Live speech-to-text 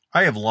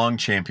I have long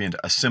championed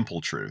a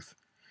simple truth.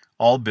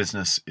 All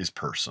business is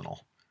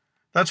personal.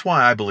 That's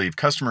why I believe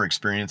customer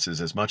experience is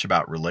as much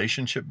about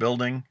relationship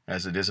building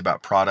as it is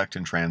about product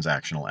and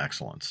transactional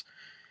excellence.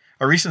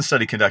 A recent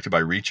study conducted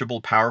by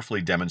Reachable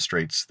powerfully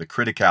demonstrates the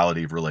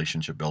criticality of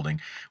relationship building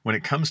when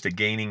it comes to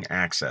gaining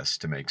access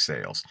to make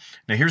sales.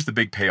 Now, here's the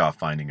big payoff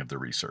finding of the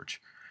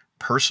research.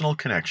 Personal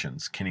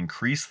connections can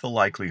increase the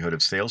likelihood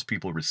of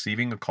salespeople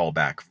receiving a call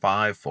back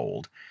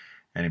fivefold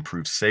and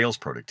improve sales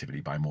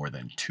productivity by more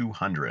than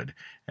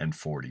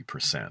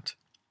 240%.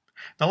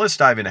 Now let's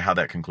dive into how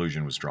that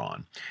conclusion was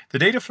drawn. The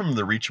data from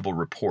the Reachable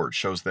report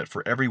shows that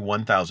for every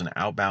 1,000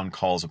 outbound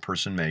calls a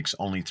person makes,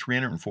 only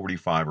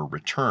 345 are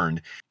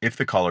returned if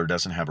the caller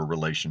doesn't have a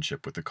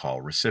relationship with the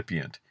call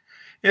recipient.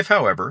 If,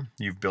 however,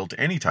 you've built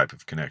any type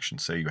of connection,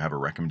 say you have a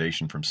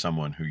recommendation from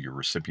someone who your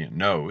recipient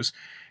knows,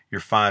 you're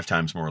 5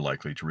 times more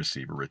likely to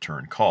receive a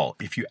return call.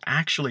 If you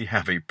actually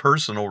have a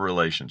personal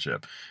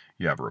relationship,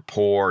 you have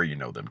rapport, you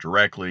know them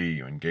directly,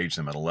 you engage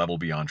them at a level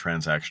beyond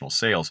transactional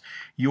sales,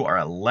 you are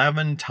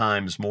 11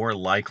 times more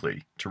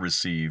likely to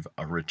receive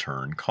a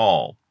return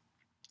call.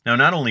 Now,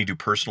 not only do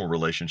personal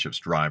relationships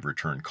drive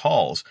return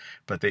calls,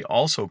 but they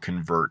also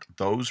convert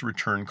those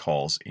return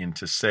calls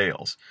into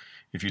sales.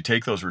 If you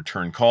take those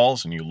return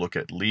calls and you look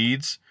at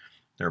leads,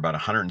 there are about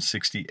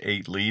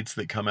 168 leads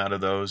that come out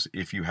of those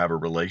if you have a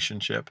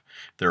relationship.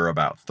 There are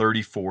about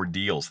 34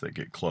 deals that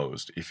get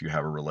closed if you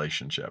have a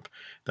relationship.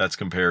 That's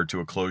compared to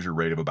a closure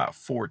rate of about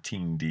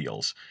 14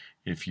 deals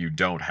if you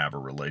don't have a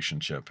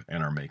relationship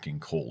and are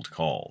making cold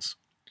calls.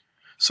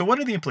 So what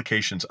are the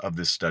implications of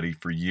this study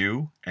for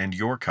you and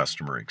your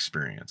customer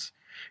experience?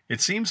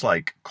 It seems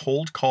like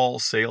cold call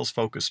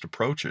sales-focused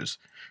approaches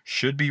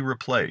should be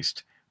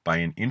replaced by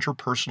an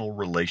interpersonal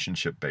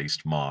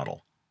relationship-based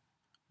model.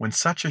 When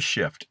such a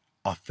shift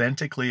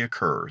authentically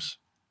occurs,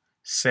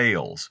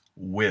 sales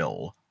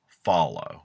will follow.